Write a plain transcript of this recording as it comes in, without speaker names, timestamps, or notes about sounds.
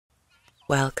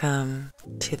Welcome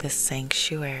to the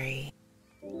sanctuary.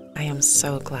 I am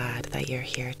so glad that you're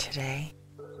here today.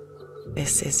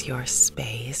 This is your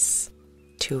space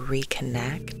to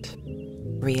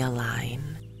reconnect, realign,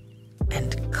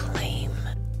 and claim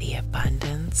the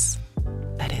abundance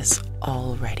that is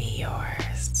already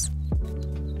yours.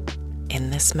 In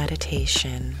this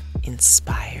meditation,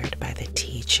 inspired by the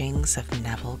teachings of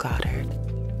Neville Goddard,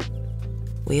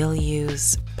 we'll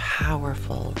use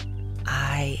powerful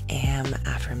I Am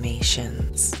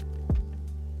Affirmations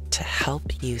to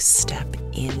help you step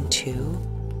into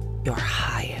your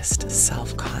highest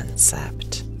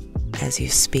self-concept. As you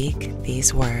speak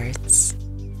these words,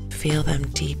 feel them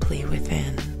deeply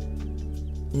within.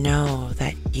 Know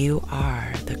that you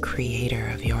are the creator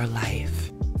of your life,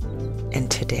 and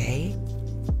today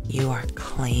you are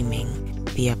claiming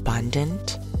the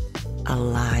abundant,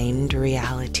 aligned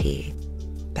reality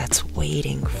that's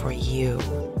waiting for you.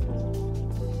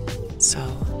 So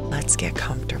let's get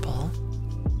comfortable.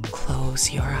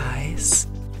 Close your eyes.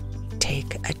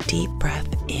 Take a deep breath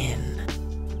in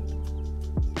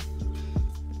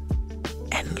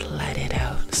and let it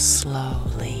out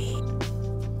slowly.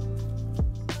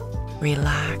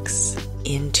 Relax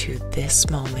into this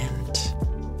moment.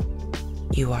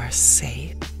 You are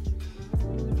safe.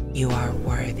 You are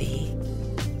worthy.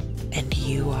 And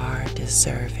you are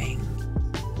deserving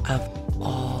of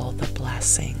all the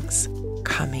blessings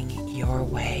coming your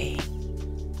way.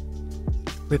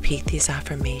 Repeat these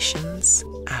affirmations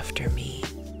after me.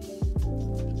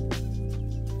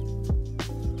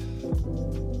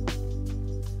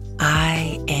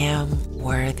 I am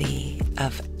worthy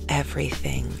of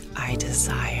everything I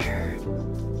desire.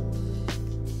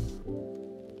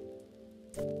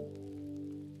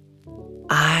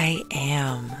 I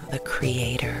am the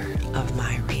creator of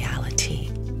my reality.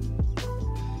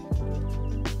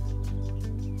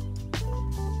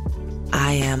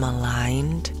 I am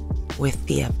aligned with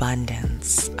the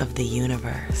abundance of the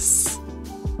universe.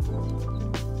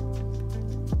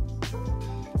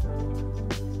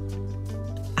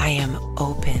 I am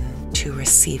open to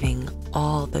receiving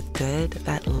all the good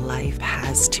that life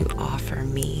has to offer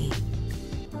me.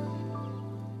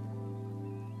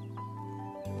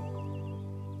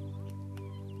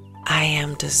 I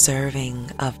am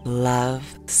deserving of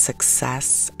love,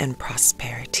 success, and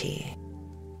prosperity.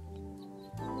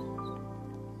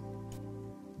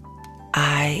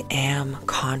 I am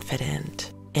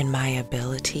confident in my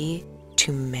ability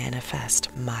to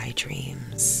manifest my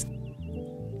dreams.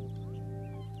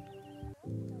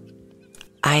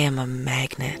 I am a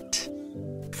magnet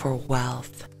for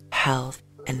wealth, health,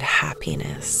 and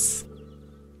happiness.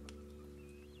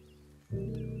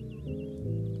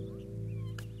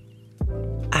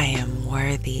 I am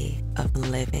worthy of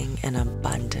living an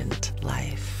abundant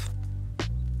life.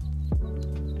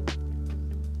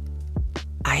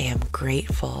 I am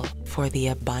grateful for the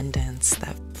abundance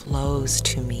that flows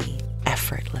to me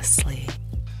effortlessly.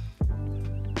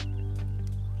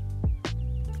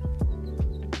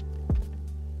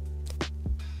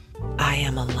 I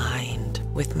am aligned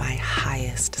with my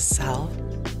highest self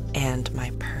and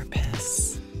my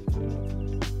purpose.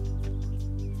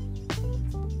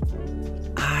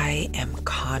 I am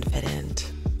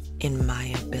confident in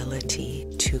my ability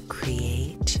to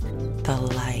create the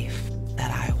life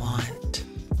that I want.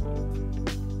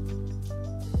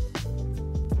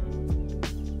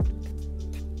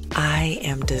 I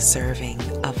am deserving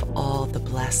of all the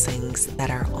blessings that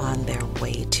are on their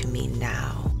way to me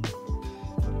now.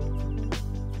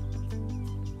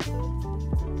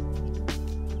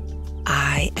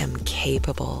 I am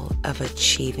capable of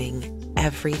achieving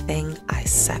everything I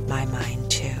set my mind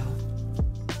to.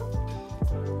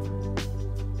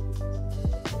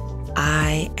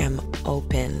 I am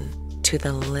open to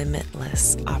the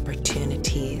limitless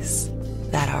opportunities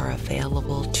that are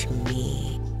available to me.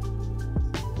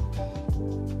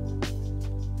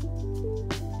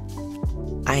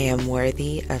 I am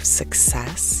worthy of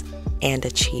success and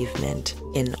achievement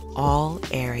in all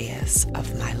areas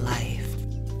of my life.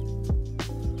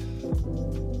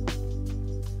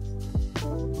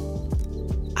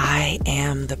 I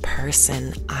am the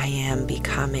person I am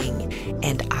becoming,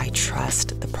 and I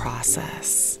trust the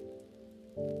process.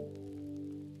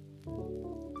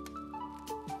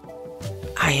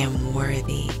 I am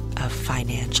worthy of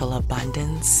financial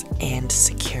abundance and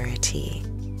security.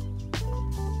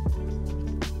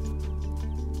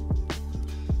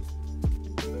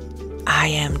 I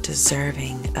am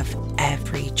deserving of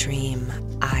every dream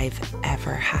I've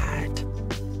ever had.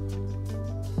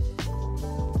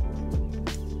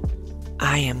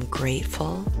 I am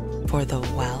grateful for the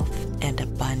wealth and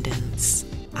abundance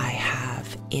I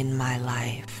have in my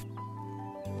life.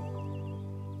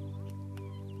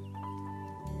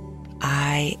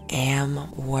 I am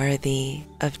worthy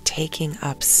of taking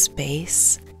up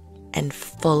space and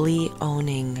fully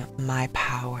owning my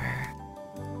power.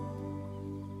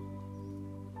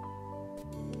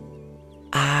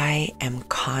 I am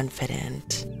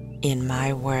confident in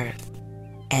my worth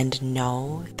and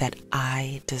know that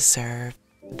I deserve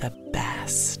the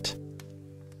best.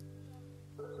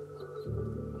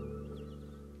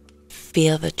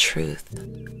 Feel the truth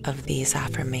of these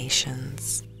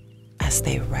affirmations as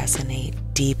they resonate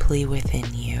deeply within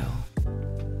you.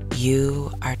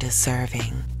 You are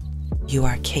deserving. You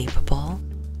are capable.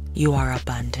 You are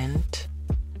abundant.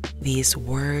 These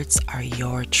words are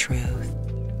your truth.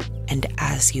 And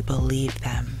as you believe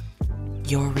them,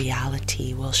 your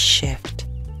reality will shift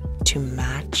to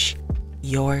match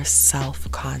your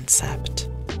self-concept.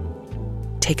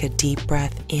 Take a deep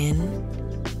breath in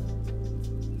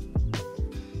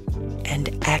and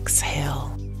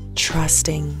exhale,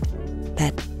 trusting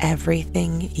that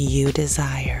everything you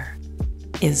desire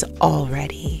is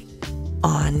already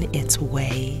on its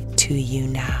way to you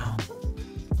now.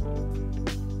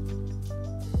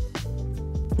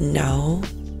 Know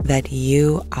that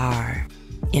you are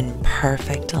in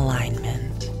perfect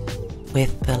alignment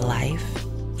with the life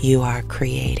you are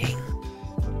creating.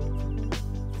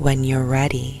 When you're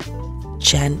ready,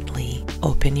 gently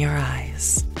open your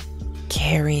eyes,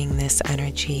 carrying this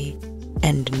energy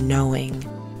and knowing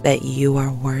that you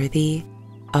are worthy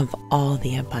of all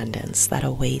the abundance that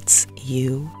awaits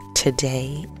you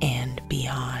today and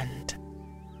beyond.